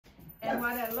And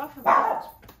what I love about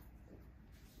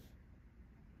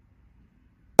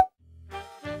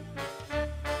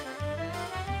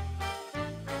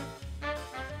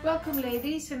Welcome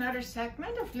ladies, another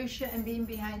segment of Lucia and Being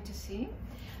Behind the Scene.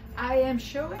 I am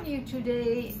showing you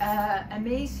today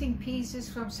amazing pieces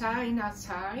from SARI, not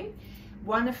SARI,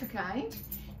 one of a kind.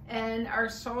 And our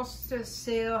solstice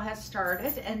sale has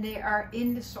started and they are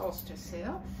in the solstice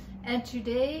sale. And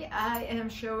today I am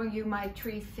showing you my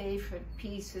 3 favorite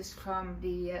pieces from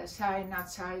the SARI,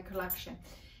 not SARI collection.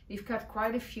 We've got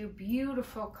quite a few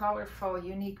beautiful, colorful,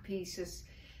 unique pieces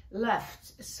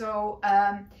left. So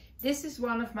this is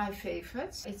one of my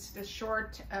favorites. It's the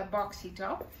short boxy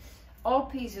top. All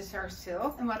pieces are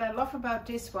silk, and what I love about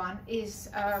this one is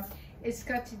it's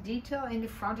got the detail in the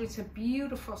front. It's a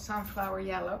beautiful sunflower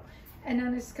yellow, and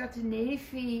then it's got the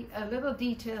navy, a little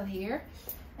detail here,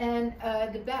 and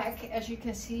the back, as you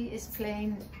can see, is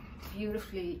plain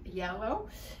beautifully yellow,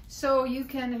 so you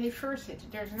can reverse it.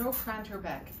 There's no front or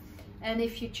back. And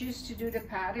if you choose to do the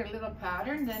pattern, little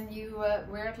pattern, then you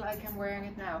wear it like I'm wearing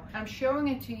it now. I'm showing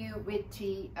it to you with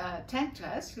the tank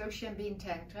dress, Lucia and Bean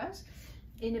tank dress,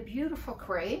 in a beautiful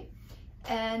gray.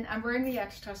 And I'm wearing the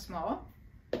extra small.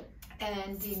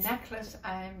 And the necklace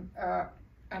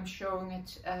I'm showing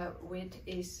it with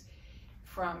is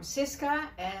from Siska,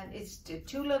 and it's the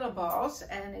 2 little balls,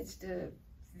 and it's the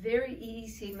very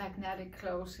easy magnetic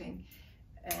closing.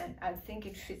 And I think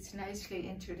it fits nicely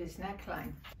into this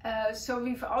neckline. So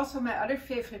we've also, my other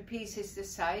favorite piece is the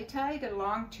side tie, the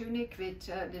long tunic with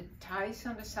the ties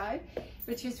on the side,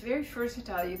 which is very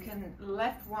versatile. You can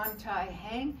let one tie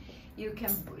hang, you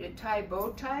can tie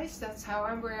both ties, that's how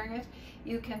I'm wearing it.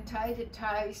 You can tie the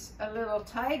ties a little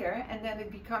tighter and then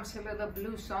it becomes a little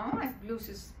blouson, it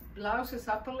blouses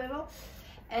up a little.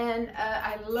 And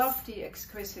I love the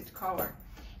exquisite color.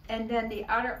 And then the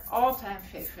other all-time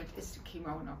favorite is the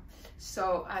kimono.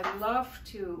 So I love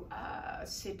to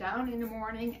sit down in the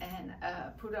morning and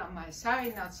put on my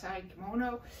SARI, not SARI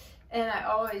kimono. And I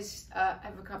always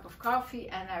have a cup of coffee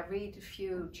and I read a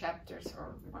few chapters,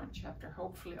 or 1 chapter,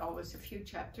 hopefully always a few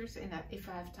chapters, if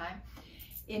I have time,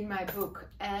 in my book.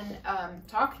 And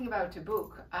talking about the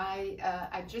book,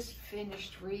 I just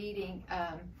finished reading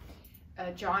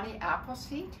Johnny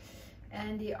Appleseed.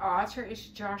 And the author is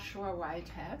Joshua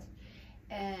Whitehead,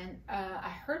 and I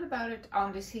heard about it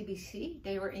on the CBC.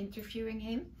 They were interviewing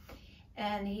him,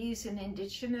 and he's an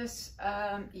indigenous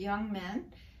young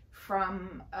man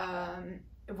from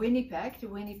Winnipeg, the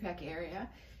Winnipeg area.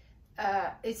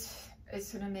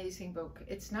 It's an amazing book.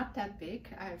 It's not that big.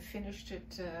 I finished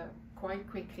it quite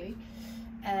quickly,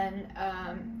 and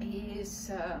he's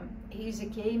a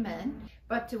gay man,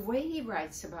 but the way he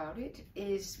writes about it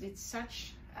is with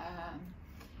such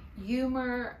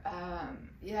humor.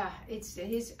 Yeah,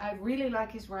 I really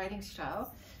like his writing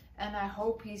style, and I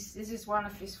hope this is one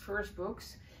of his first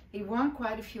books. He won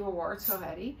quite a few awards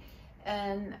already,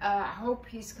 and I hope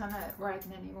he's gonna write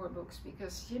many more books,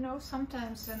 because you know,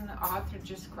 sometimes an author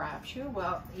just grabs you.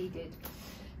 Well, he did.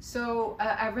 So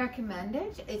I recommend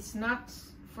it. It's not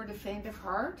for the faint of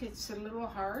heart. It's a little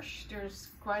harsh. There's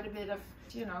quite a bit of,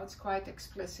 you know, it's quite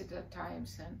explicit at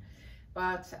times,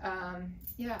 but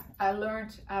yeah, I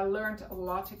learned a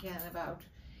lot again about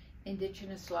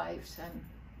indigenous lives and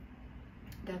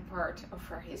that part of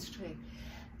our history.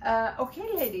 Okay,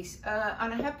 ladies,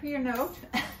 on a happier note,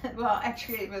 well,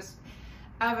 actually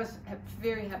I was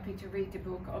very happy to read the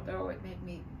book, although it made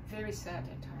me very sad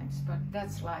at times, but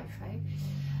that's life, eh?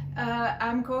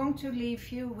 I'm going to leave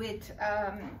you with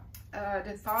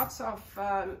the thoughts of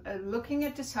looking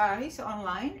at the saris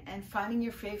online and finding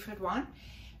your favorite one,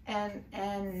 and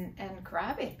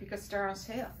grab it because they're on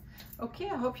sale. Okay,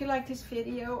 I hope you like this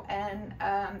video, and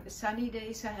sunny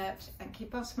days ahead, and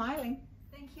keep on smiling.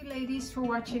 Thank you ladies for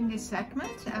watching this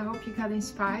segment. I hope you got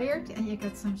inspired and you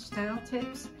got some style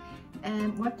tips.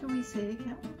 And what do we say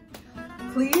again?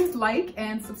 Please like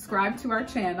and subscribe to our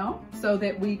channel so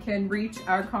that we can reach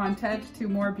our content to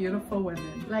more beautiful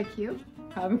women like you.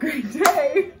 Have a great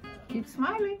day. Keep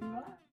smiling.